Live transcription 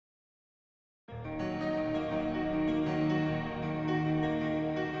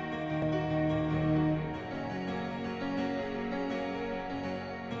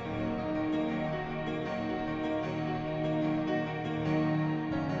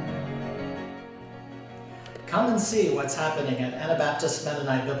Come and see what's happening at Anabaptist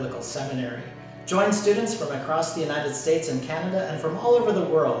Mennonite Biblical Seminary. Join students from across the United States and Canada and from all over the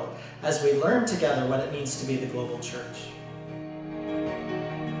world as we learn together what it means to be the global church.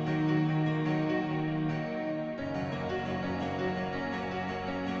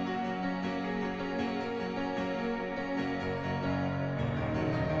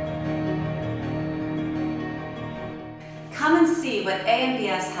 Come and see what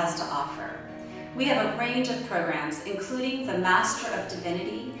AMBS has to offer. We have a range of programs, including the Master of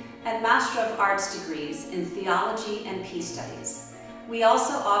Divinity and Master of Arts degrees in Theology and Peace Studies. We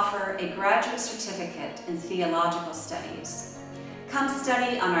also offer a graduate certificate in Theological Studies. Come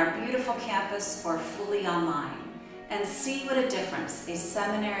study on our beautiful campus or fully online and see what a difference a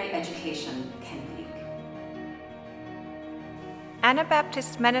seminary education can make.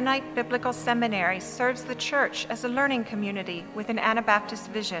 Anabaptist Mennonite Biblical Seminary serves the church as a learning community with an Anabaptist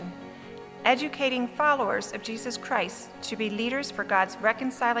vision, educating followers of Jesus Christ to be leaders for God's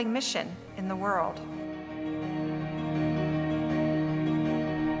reconciling mission in the world.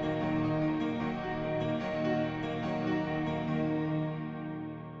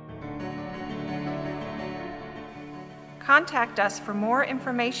 Contact us for more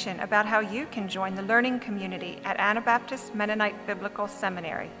information about how you can join the learning community at Anabaptist Mennonite Biblical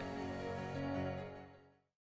Seminary.